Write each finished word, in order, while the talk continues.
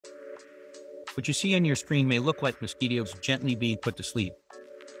What you see on your screen may look like mosquitoes gently being put to sleep.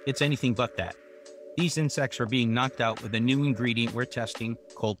 It's anything but that. These insects are being knocked out with a new ingredient we're testing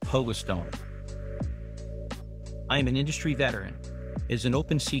called Pyrone. I am an industry veteran. It is an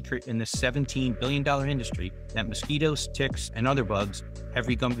open secret in this $17 billion industry that mosquitoes, ticks, and other bugs have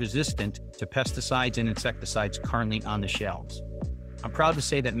become resistant to pesticides and insecticides currently on the shelves. I'm proud to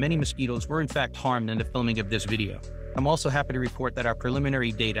say that many mosquitoes were in fact harmed in the filming of this video. I'm also happy to report that our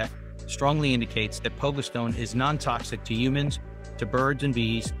preliminary data strongly indicates that Pyrone is non-toxic to humans, to birds and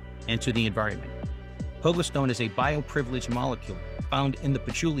bees, and to the environment. Pyrone is a bioprivileged molecule found in the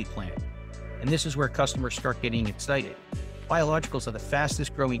patchouli plant, and this is where customers start getting excited. Biologicals are the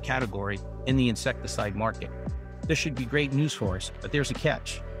fastest growing category in the insecticide market. This should be great news for us, but there's a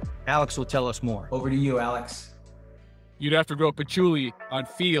catch. Alex will tell us more. Over to you, Alex. You'd have to grow patchouli on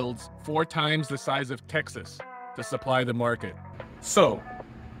fields 4 times the size of Texas to supply the market. So,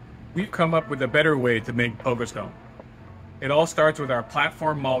 we've come up with a better way to make Pyrone. It all starts with our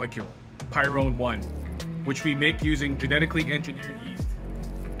platform molecule, Pyrone 1, which we make using genetically engineered yeast.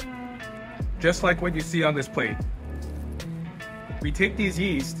 Just like what you see on this plate. We take these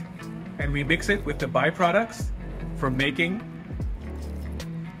yeast and we mix it with the byproducts from making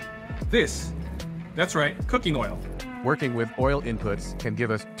this. That's right, cooking oil. Working with oil inputs can give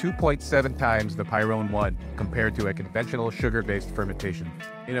us 2.7 times the Pyrone 1 compared to a conventional sugar-based fermentation.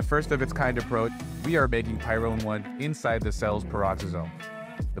 In a first-of-its-kind approach, we are making Pyrone 1 inside the cell's peroxisome,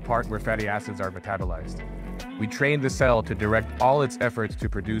 the part where fatty acids are metabolized. We train the cell to direct all its efforts to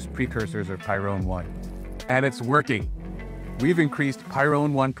produce precursors of Pyrone 1. And it's working! We've increased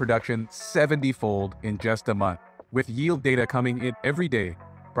Pyrone 1 production 70-fold in just a month. With yield data coming in every day,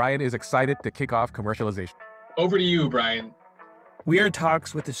 Brian is excited to kick off commercialization. Over to you, Brian. We are in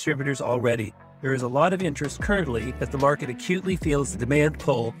talks with distributors already. There is a lot of interest currently as the market acutely feels the demand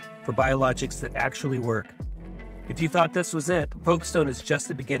pull for biologics that actually work. If you thought this was it, Pyrone is just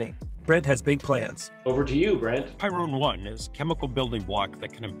the beginning. Brent has big plans. Over to you, Brent. Pyrone 1 is a chemical building block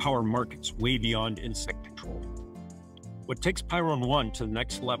that can empower markets way beyond insect control. What takes Pyrone 1 to the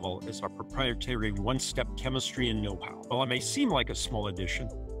next level is our proprietary one-step chemistry and know-how. While it may seem like a small addition,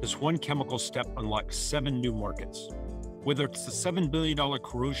 this one chemical step unlocks 7 new markets. Whether it's the $7 billion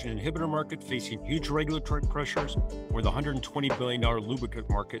corrosion inhibitor market facing huge regulatory pressures, or the $120 billion lubricant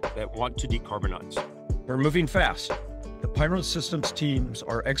market that want to decarbonize. We're moving fast. The Pyrone Systems teams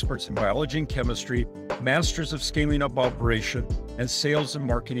are experts in biology and chemistry, masters of scaling up operation, and sales and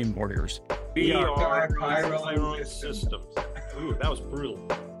marketing warriors. We are Pyrone Systems. Ooh, that was brutal.